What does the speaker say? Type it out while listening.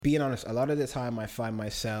being honest, a lot of the time I find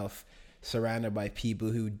myself surrounded by people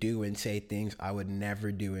who do and say things I would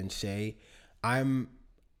never do and say. I'm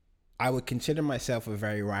I would consider myself a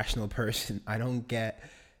very rational person. I don't get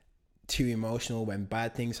too emotional when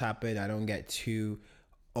bad things happen. I don't get too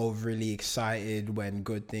overly excited when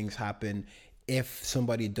good things happen. If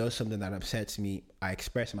somebody does something that upsets me, I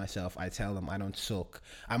express myself. I tell them. I don't sulk.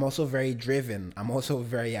 I'm also very driven. I'm also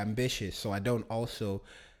very ambitious. So I don't also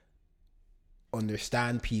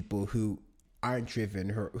understand people who aren't driven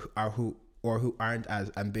or who aren't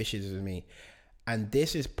as ambitious as me. And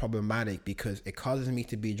this is problematic because it causes me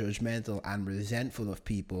to be judgmental and resentful of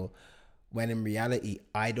people when in reality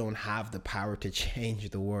I don't have the power to change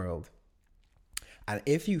the world. And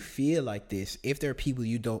if you feel like this, if there are people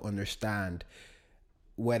you don't understand,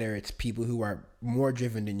 whether it's people who are more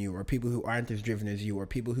driven than you or people who aren't as driven as you or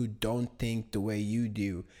people who don't think the way you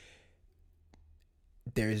do,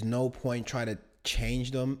 there is no point trying to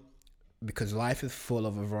change them, because life is full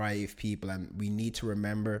of a variety of people, and we need to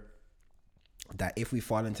remember that if we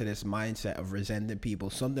fall into this mindset of resenting people,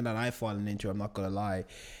 something that I've fallen into, I'm not gonna lie,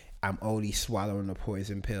 I'm only swallowing a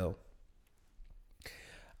poison pill.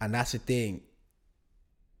 And that's the thing.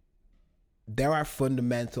 There are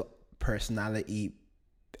fundamental personality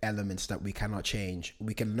elements that we cannot change.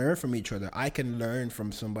 We can learn from each other. I can learn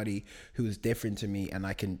from somebody who's different to me, and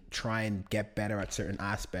I can try and get better at certain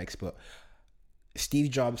aspects, but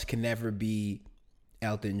Steve Jobs can never be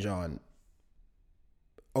Elton John.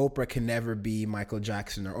 Oprah can never be Michael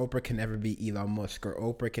Jackson, or Oprah can never be Elon Musk, or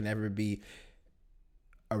Oprah can never be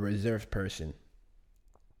a reserved person.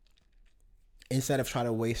 Instead of trying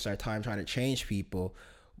to waste our time trying to change people,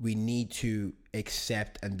 we need to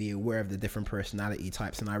accept and be aware of the different personality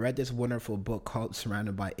types. And I read this wonderful book called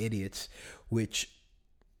Surrounded by Idiots, which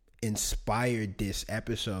inspired this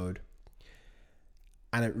episode.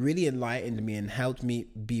 And it really enlightened me and helped me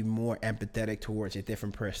be more empathetic towards the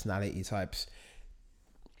different personality types.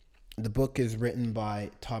 The book is written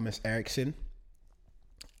by Thomas Erikson,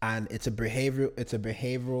 and it's a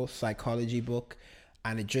behavioral psychology book,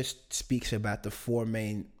 and it just speaks about the four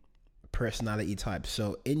main personality types.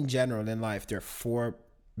 So in general in life, there are four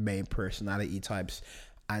main personality types,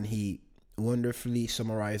 and he wonderfully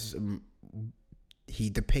summarizes them. He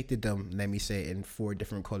depicted them, let me say, in four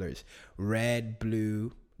different colors: red,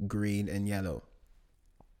 blue, green, and yellow.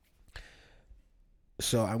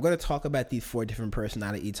 So I'm going to talk about these four different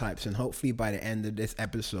personality types, and hopefully by the end of this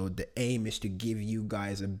episode, the aim is to give you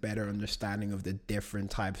guys a better understanding of the different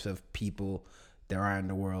types of people there are in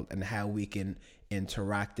the world and how we can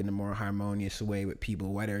interact in a more harmonious way with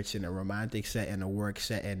people, whether it's in a romantic setting, a work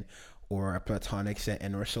setting, or a platonic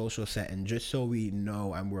setting, or social setting, just so we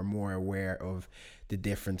know and we're more aware of the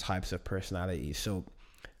different types of personalities. So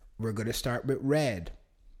we're going to start with red.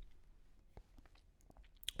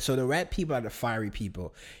 So the red people are the fiery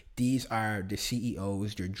people. These are the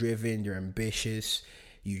CEOs. They're driven, they're ambitious.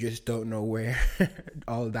 You just don't know where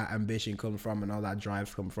all that ambition comes from and all that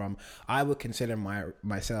drive come from. I would consider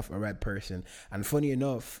myself a red person. And funny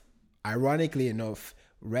enough, ironically enough,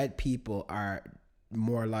 red people are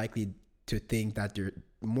more likely to think that they're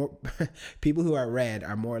more people who are red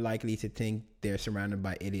are more likely to think they're surrounded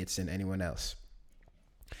by idiots than anyone else,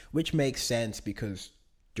 which makes sense because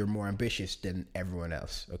they're more ambitious than everyone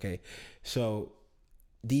else. Okay, so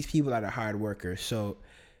these people are the hard workers. So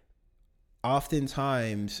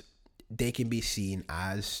oftentimes they can be seen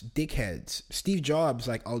as dickheads. Steve Jobs,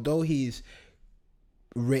 like, although he's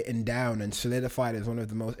written down and solidified as one of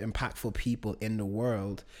the most impactful people in the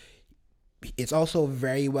world, it's also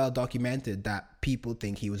very well documented that people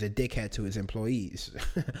think he was a dickhead to his employees.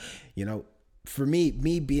 You know, for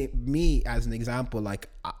me as an example, like,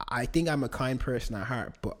 I think I'm a kind person at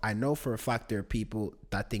heart, but I know for a fact there are people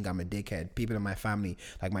that think I'm a dickhead. People in my family,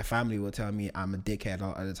 like my family, will tell me I'm a dickhead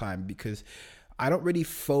all the time because I don't really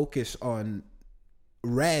focus on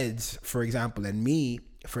reds, for example, and me,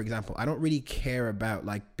 for example. I don't really care about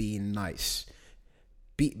like being nice.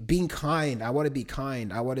 Being kind, I want to be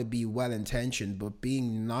kind, I want to be well-intentioned, but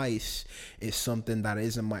being nice is something that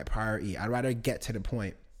isn't my priority. I'd rather get to the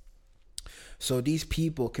point. So these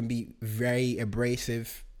people can be very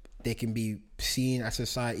abrasive. They can be seen as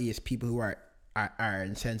society as people who are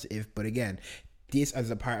insensitive. But again, this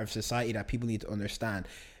is a part of society that people need to understand.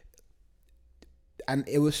 And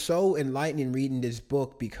it was so enlightening reading this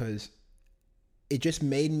book because it just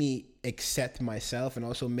made me accept myself and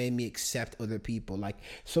also made me accept other people. Like,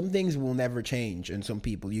 some things will never change in some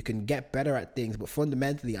people. You can get better at things, but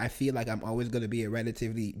fundamentally, I feel like I'm always going to be a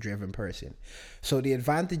relatively driven person. So the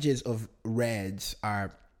advantages of reds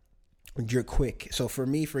are you're quick. So for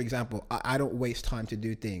me, for example, I don't waste time to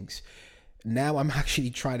do things. Now I'm actually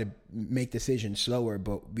trying to make decisions slower,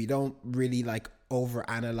 but we don't really like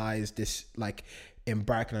overanalyze this, like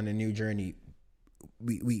embarking on a new journey.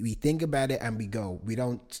 We think about it and we go. We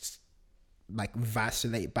don't like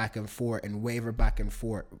vacillate back and forth and waver back and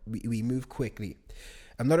forth. We move quickly.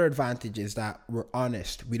 Another advantage is that we're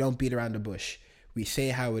honest. We don't beat around the bush. We say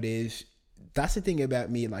how it is. That's the thing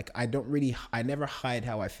about me. Like, I never hide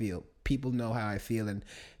how I feel. People know how I feel, and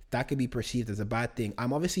that could be perceived as a bad thing.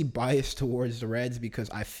 I'm obviously biased towards the Reds because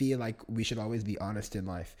I feel like we should always be honest in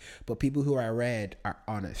life. But people who are red are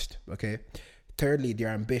honest, okay? Thirdly, they're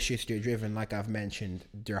ambitious, they're driven, like I've mentioned.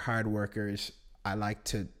 They're hard workers. I like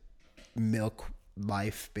to milk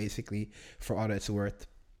life, basically, for all it's worth.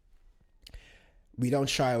 We don't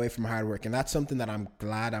shy away from hard work, and that's something that I'm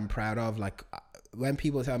proud of. Like, when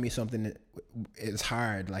people tell me something is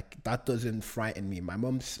hard, like, that doesn't frighten me. My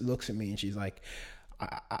mom looks at me and she's like,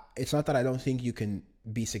 it's not that I don't think you can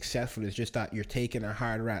be successful, it's just that you're taking a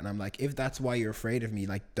hard route. And I'm like, if that's why you're afraid of me,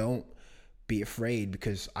 like, don't be afraid,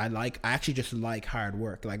 because I actually just like hard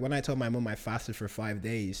work. Like, when I told my mom I fasted for 5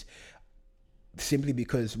 days, simply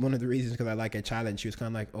because one of the reasons, because I like a challenge, she was kind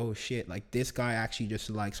of like, oh shit, like, this guy actually just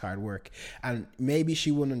likes hard work. And maybe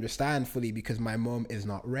she wouldn't understand fully because my mom is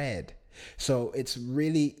not red. So it's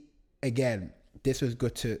really, again, this is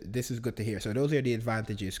good to hear. So those are the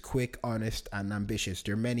advantages: quick, honest, and ambitious.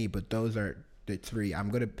 There are many, but those are the three. I'm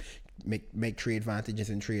gonna make three advantages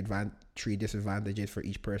and three disadvantages for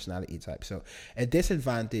each personality type. So the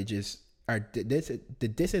disadvantages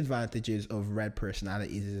of red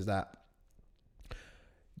personalities is that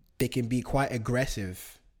they can be quite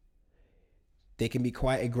aggressive. They can be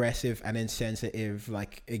quite aggressive and insensitive.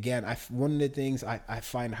 Like, again, one of the things I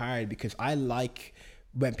find hard, because I like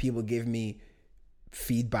when people give me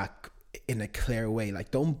feedback in a clear way. Like,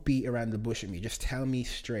 don't beat around the bush with me. Just tell me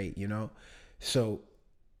straight, you know? So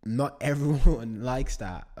not everyone likes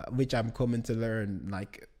that, which I'm coming to learn.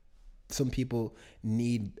 Like, some people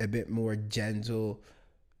need a bit more gentle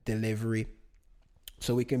delivery.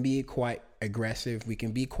 So we can be quite aggressive. We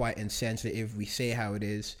can be quite insensitive. We say how it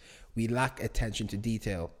is. We lack attention to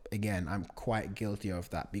detail. Again, I'm quite guilty of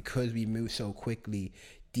that because we move so quickly.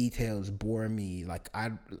 Details bore me. Like,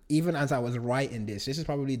 even as I was writing this is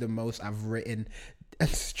probably the most I've written and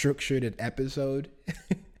structured an episode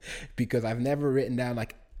because I've never written down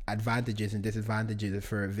like advantages and disadvantages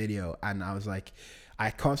for a video. And I was like, I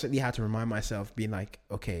constantly had to remind myself, being like,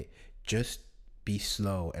 okay, just be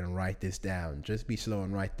slow and write this down. Just be slow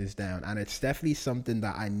and write this down. And it's definitely something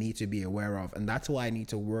that I need to be aware of. And that's why I need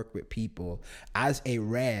to work with people as a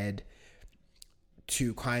red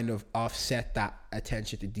to kind of offset that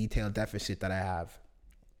attention to detail deficit that I have.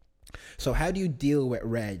 So how do you deal with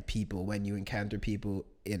red people when you encounter people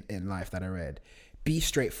in life that are red? Be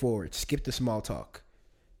straightforward. Skip the small talk.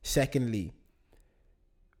 Secondly,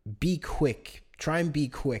 be quick. Try and be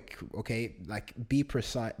quick, okay? Like, be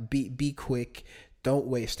precise, be quick. Don't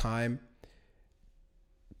waste time.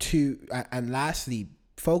 And lastly,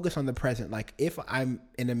 focus on the present. Like, if I'm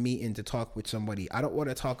in a meeting to talk with somebody, I don't want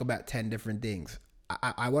to talk about 10 different things.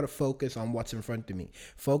 I want to focus on what's in front of me.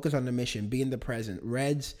 Focus on the mission. Be in the present.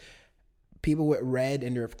 People with red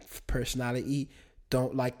in their personality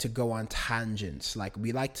don't like to go on tangents. Like,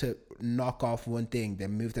 we like to knock off one thing,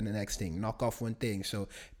 then move to the next thing. Knock off one thing. So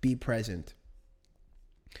be present.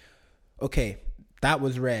 Okay, that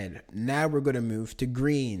was red. Now we're going to move to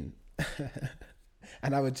green.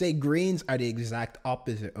 And I would say greens are the exact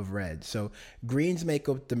opposite of red. So greens make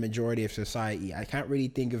up the majority of society. I can't really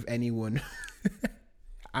think of anyone.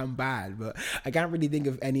 I'm bad, but I can't really think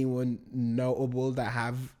of anyone notable that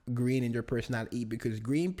have green in their personality, because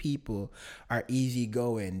green people are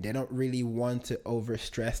easygoing. They don't really want to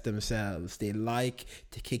overstress themselves. They like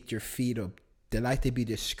to kick your feet up. They like to be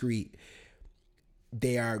discreet.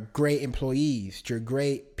 They are great employees. They're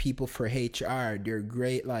great people for HR. They're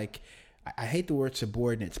great, like, I hate the word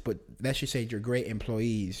subordinates, but let's just say they're great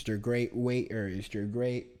employees. They're great waiters. They're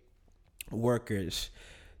great workers.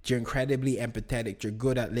 You're incredibly empathetic. You're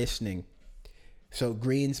good at listening. So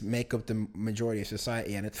greens make up the majority of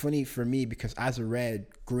society. And it's funny for me because as a red,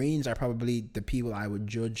 greens are probably the people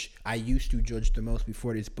I used to judge the most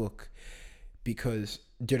before this book, because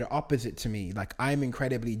they're the opposite to me. Like, I'm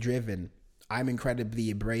incredibly driven. I'm incredibly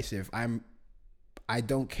abrasive. I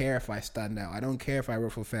don't care if I stand out. I don't care if I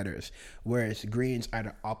ruffle feathers. Whereas greens are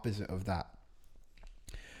the opposite of that.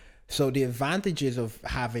 So the advantages of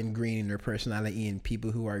having green in their personality and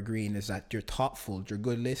people who are green is that you're thoughtful, you're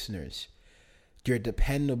good listeners, you're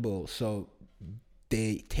dependable, so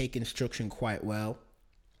they take instruction quite well,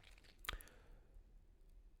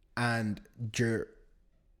 and you're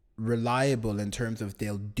reliable in terms of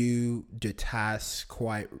they'll do the tasks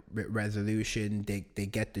quite with resolution. They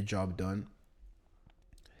get the job done.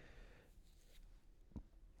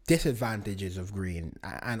 Disadvantages of green,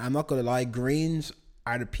 and I'm not gonna lie, greens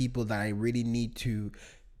are the people that I really need to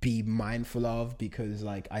be mindful of, because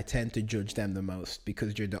like I tend to judge them the most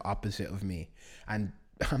because you're the opposite of me. And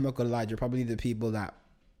I'm not gonna lie, you're probably the people that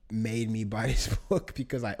made me buy this book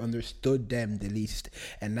because I understood them the least,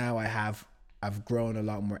 and now I've grown a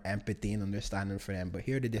lot more empathy and understanding for them. But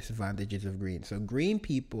here are the disadvantages of green. So green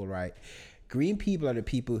people, right? Green people are the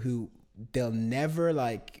people who they'll never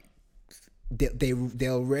like,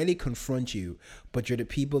 they'll rarely confront you, but you're the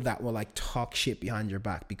people that will like talk shit behind your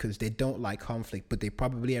back because they don't like conflict, but they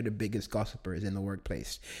probably are the biggest gossipers in the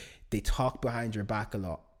workplace. They talk behind your back a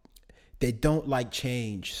lot. They don't like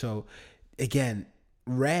change. So again,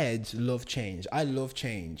 reds love change. I love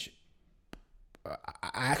change. I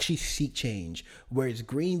actually seek change. Whereas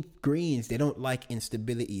greens, they don't like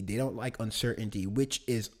instability. They don't like uncertainty, which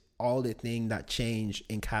is all the thing that change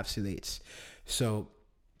encapsulates. So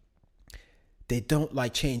they don't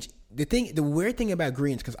like change. The weird thing about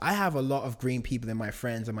greens, because I have a lot of green people in my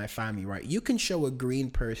friends and my family, right? You can show a green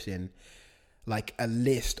person like a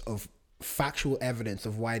list of factual evidence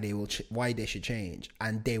of why they should change,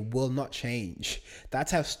 and they will not change.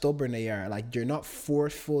 That's how stubborn they are. Like, you're not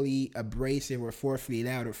forcefully abrasive or forcefully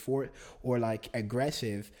loud or like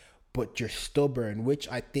aggressive, but you're stubborn, which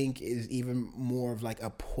I think is even more of like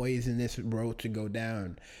a poisonous road to go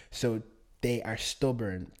down. So they are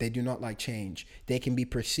stubborn. They do not like change. They can be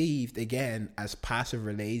perceived, again, as passive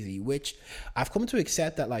or lazy, which I've come to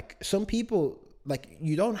accept that, like, some people, like,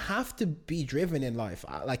 you don't have to be driven in life.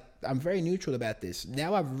 I'm very neutral about this.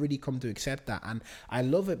 Now I've really come to accept that. And I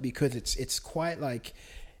love it because it's quite like,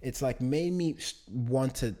 it's like made me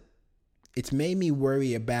it's made me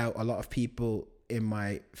worry about a lot of people in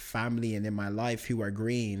my family and in my life who are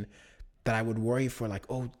green, that I would worry for, like,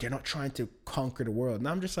 oh, they're not trying to conquer the world. And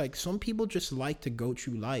I'm just like, some people just like to go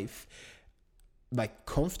through life like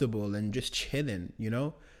comfortable and just chilling, you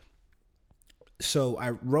know? So I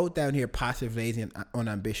wrote down here passive, lazy, and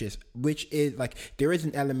unambitious, which is like, there is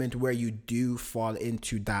an element where you do fall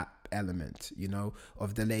into that element, you know,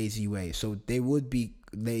 of the lazy way. So they would be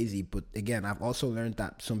lazy, but again, I've also learned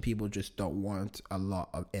that some people just don't want a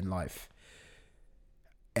lot in life.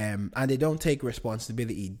 And they don't take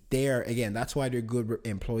responsibility. Again, that's why they're good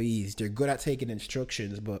employees. They're good at taking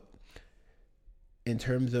instructions, but in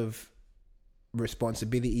terms of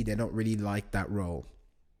responsibility, they don't really like that role.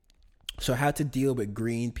 So how to deal with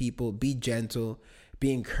green people: be gentle,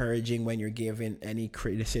 be encouraging when you're given any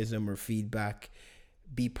criticism or feedback,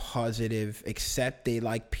 be positive, accept they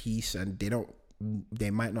like peace and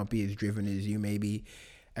they might not be as driven as you maybe.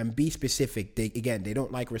 And be specific. They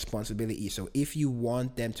don't like responsibility. So if you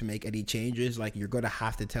want them to make any changes, like, you're going to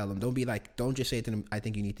have to tell them. Don't just say to them, I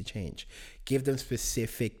think you need to change. Give them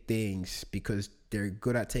specific things, because they're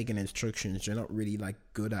good at taking instructions. They're not really like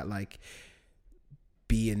good at like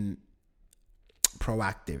being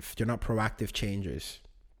proactive. They're not proactive changers.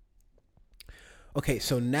 Okay,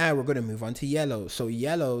 so now we're going to move on to yellows. So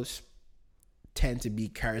yellows tend to be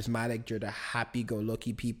charismatic. You're the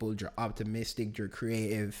happy-go-lucky people. You're optimistic. You're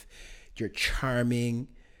creative. You're charming.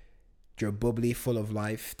 You're bubbly, full of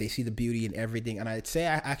life. They see the beauty in everything. And I'd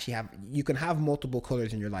say you can have multiple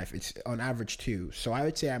colors in your life. It's on average 2. So I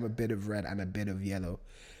would say I'm a bit of red and a bit of yellow.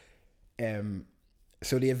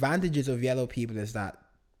 So the advantages of yellow people is that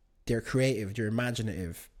they're creative. You're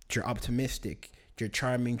imaginative. You're optimistic. You're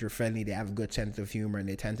charming. You're friendly. They have a good sense of humor, and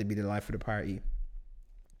they tend to be the life of the party.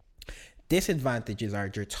 Disadvantages are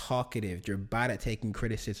you're talkative, you're bad at taking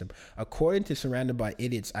criticism. According to Surrounded by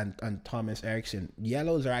Idiots and Thomas Erikson,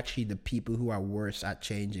 yellows are actually the people who are worse at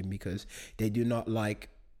changing because they do not like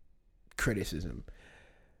criticism.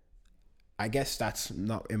 I guess that's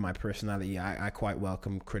not in my personality. I quite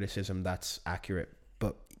welcome criticism that's accurate.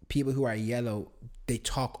 But people who are yellow, they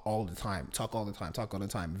talk all the time.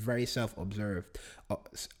 Very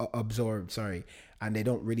absorbed, and they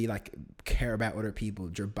don't really like care about other people.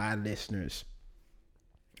 You're bad listeners.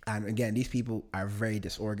 And again, these people are very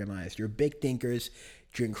disorganized. You're big thinkers.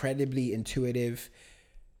 You're incredibly intuitive,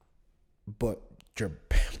 but you're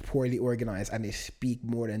poorly organized, and they speak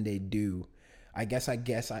more than they do. I guess I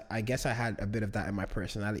had a bit of that in my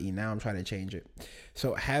personality. Now I'm trying to change it.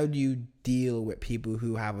 So how do you deal with people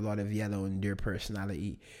who have a lot of yellow in their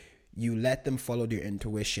personality? You let them follow their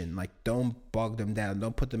intuition. Like, don't bog them down.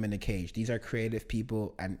 Don't put them in a cage. These are creative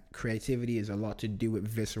people, and creativity is a lot to do with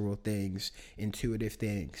visceral things, intuitive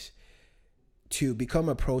things. To become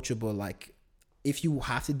approachable, like, if you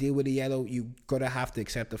have to deal with the yellow, you gotta have to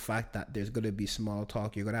accept the fact that there's gonna be small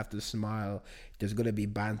talk. You're gonna have to smile. There's gonna be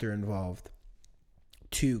banter involved.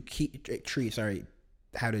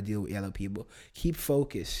 How to deal with yellow people. Keep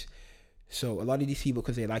focus. So a lot of these people,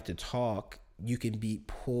 because they like to talk, you can be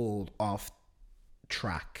pulled off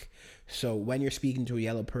track. So when you're speaking to a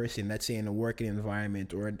yellow person, let's say in a working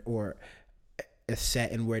environment or a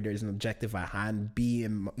setting where there's an objective at hand,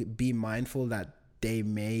 be mindful that they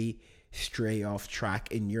may stray off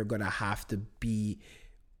track, and you're gonna have to be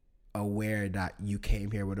aware that you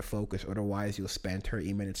came here with a focus. Otherwise, you'll spend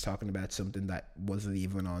 30 minutes talking about something that wasn't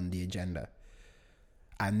even on the agenda.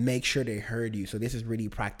 And make sure they heard you. So this is really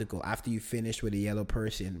practical. After you finish with a yellow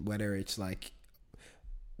person, whether it's like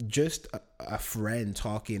just a friend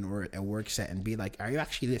talking or a work set, and be like, are you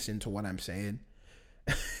actually listening to what I'm saying?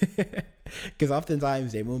 Because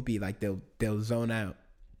oftentimes they won't be, like, they'll zone out.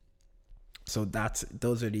 So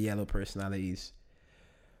those are the yellow personalities.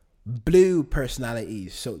 Blue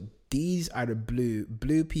personalities. So these are the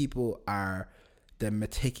blue people are the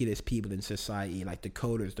meticulous people in society, like the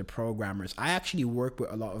coders, the programmers. I actually work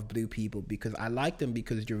with a lot of blue people because I like them,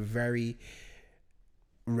 because you're very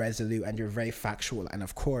resolute and you're very factual, and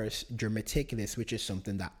of course you're meticulous, which is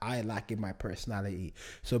something that I lack in my personality.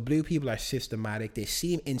 So blue people are systematic. They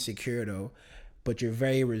seem insecure though, but you're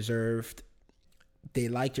very reserved. They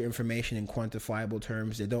like your information in quantifiable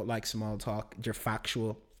terms. They don't like small talk. You're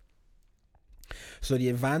factual. So the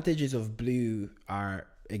advantages of blue are,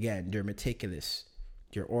 again, you're meticulous,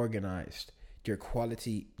 you're organized, you're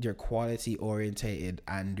quality orientated,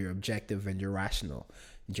 and you're objective and you're rational.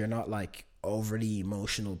 You're not like overly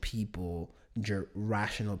emotional people. You're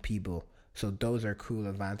rational people. So those are cool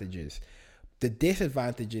advantages. The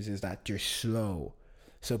disadvantages is that you're slow.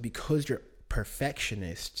 So because you're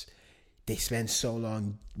perfectionists, they spend so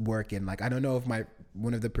long working. Like, I don't know if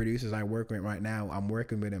one of the producers I work with right now, I'm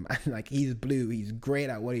working with him, and like, he's blue, he's great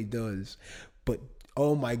at what he does, but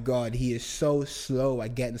oh my god, he is so slow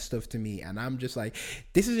at getting stuff to me. And I'm just like,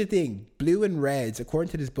 this is the thing, blue and reds,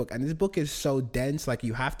 according to this book, and this book is so dense, like,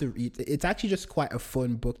 you have to read. It's actually just quite a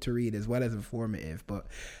fun book to read as well as informative. But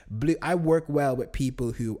blue, I work well with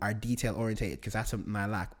people who are detail orientated, because that's something I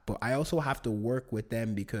lack. But I also have to work with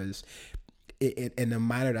them because in a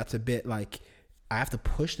manner that's a bit like, I have to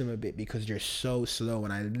push them a bit because you're so slow.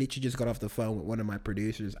 And I literally just got off the phone with one of my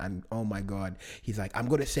producers, and oh my god, he's like, I'm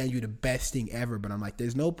gonna send you the best thing ever. But I'm like,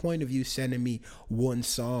 there's no point of you sending me one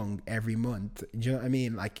song every month. Do you know what I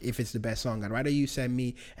mean? Like, if it's the best song, I'd rather you send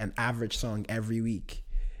me an average song every week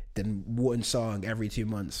than one song every 2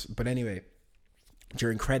 months. But anyway,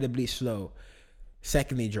 you're incredibly slow.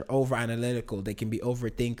 Secondly, you're over analytical. They can be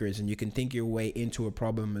overthinkers, and you can think your way into a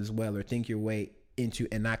problem as well, or think your way into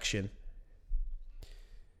inaction.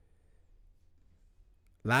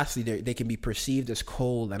 Lastly, they can be perceived as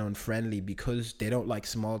cold and unfriendly because they don't like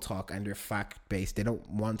small talk and they're fact-based. They don't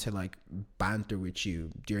want to like banter with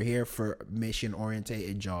you. You're here for a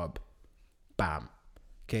mission-orientated job. Bam.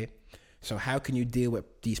 Okay? So how can you deal with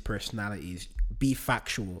these personalities? Be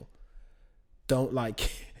factual. Don't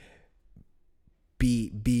like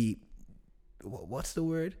be what's the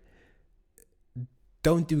word?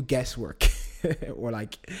 Don't do guesswork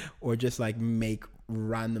or just like make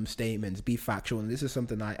random statements. Be factual. And this is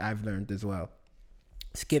something I've learned as well.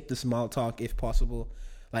 Skip the small talk if possible.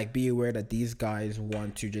 Like, be aware that these guys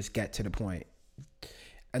want to just get to the point.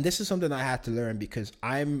 And this is something I had to learn because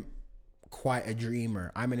I'm quite a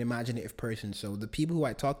dreamer. I'm an imaginative person. So the people who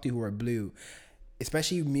I talk to who are blue,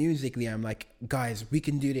 especially musically, I'm like, guys, we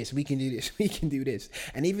can do this, we can do this, we can do this.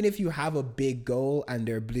 And even if you have a big goal and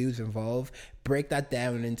there are blues involved, break that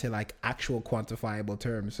down into like actual quantifiable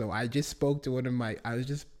terms. So I just spoke to one of my,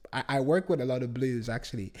 I work with a lot of blues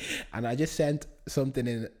actually. And I just sent something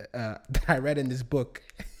in that I read in this book.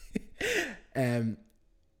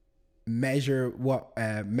 Measure what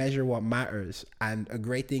matters. And a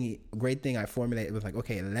great thing I formulated was like,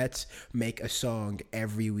 okay, let's make a song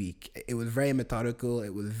every week. It was very methodical.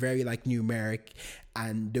 It was very like numeric.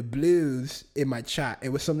 And the blues in my chat, it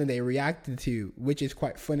was something they reacted to, which is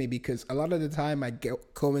quite funny because a lot of the time I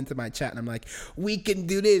come into my chat and I'm like, we can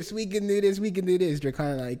do this, we can do this, we can do this. They're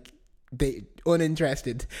kind of like, they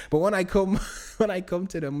uninterested. But when I come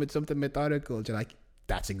to them with something methodical, they're like,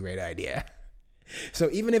 that's a great idea. So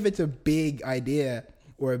even if it's a big idea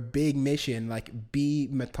or a big mission, like, be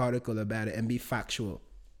methodical about it and be factual.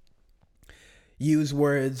 Use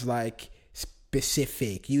words like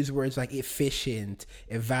specific, use words like efficient,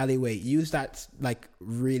 evaluate, use that like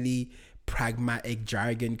really pragmatic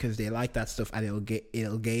jargon because they like that stuff and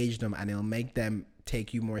it'll gauge them and it'll make them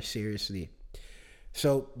take you more seriously.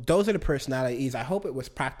 So those are the personalities. I hope it was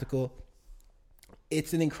practical.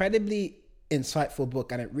 it's an incredibly insightful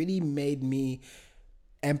book, and it really made me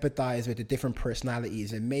empathize with the different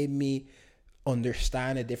personalities. It made me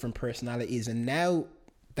understand the different personalities. And now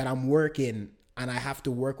that I'm working and I have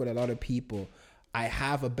to work with a lot of people, I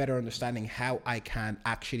have a better understanding how I can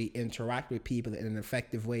actually interact with people in an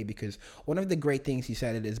effective way. Because one of the great things he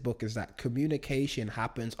said in his book is that communication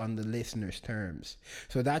happens on the listener's terms.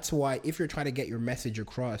 So that's why if you're trying to get your message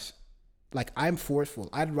across, like, I'm forceful.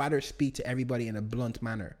 I'd rather speak to everybody in a blunt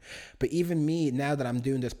manner. But even me, now that I'm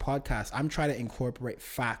doing this podcast, I'm trying to incorporate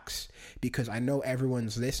facts, because I know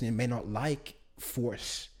everyone's listening may not like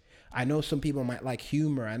force. I know some people might like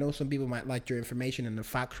humor. I know some people might like your information in a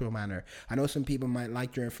factual manner. I know some people might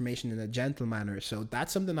like your information in a gentle manner. So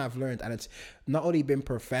that's something I've learned. And it's not only been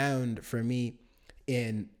profound for me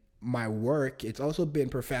in my work, it's also been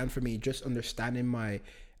profound for me just understanding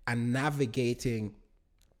and navigating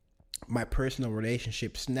my personal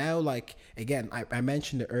relationships. Now, like, again, I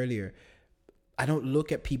mentioned it earlier, I don't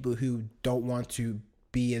look at people who don't want to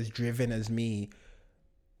be as driven as me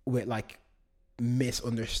with like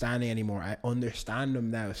misunderstanding anymore. I understand them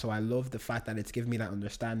now. So I love the fact that it's given me that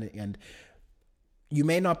understanding. And you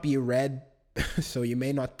may not be red, so you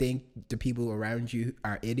may not think the people around you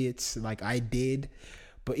are idiots like I did.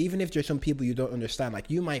 But even if there's some people you don't understand,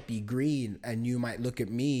 like, you might be green and you might look at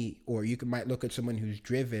me, or might look at someone who's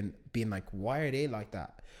driven being like, why are they like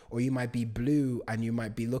that? Or you might be blue and you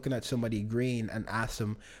might be looking at somebody green and ask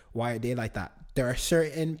them, why are they like that? There are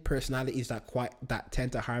certain personalities that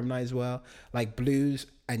tend to harmonize well, like blues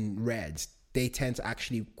and reds. They tend to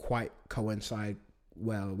actually quite coincide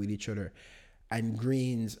well with each other. And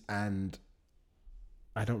greens and,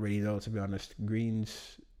 I don't really know, to be honest,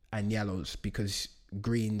 greens and yellows, because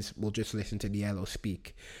greens will just listen to the yellow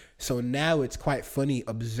speak. So now it's quite funny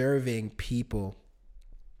observing people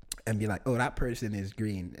and be like, oh, that person is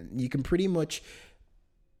green. And you can pretty much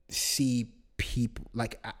see people,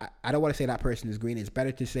 like, I don't want to say that person is green. It's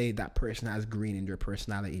better to say that person has green in their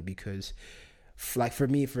personality, because like for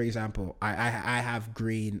me, for example, I have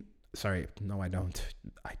green. Sorry, no, I don't.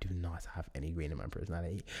 I do not have any green in my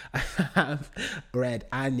personality. I have red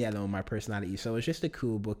and yellow in my personality. So it's just a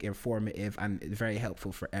cool book, informative, and very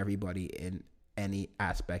helpful for everybody in any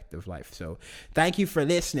aspect of life. So thank you for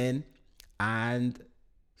listening, and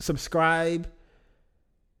subscribe.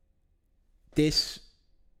 This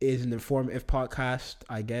is an informative podcast,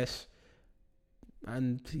 I guess.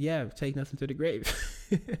 And yeah, take nothing to the grave.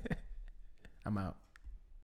 I'm out.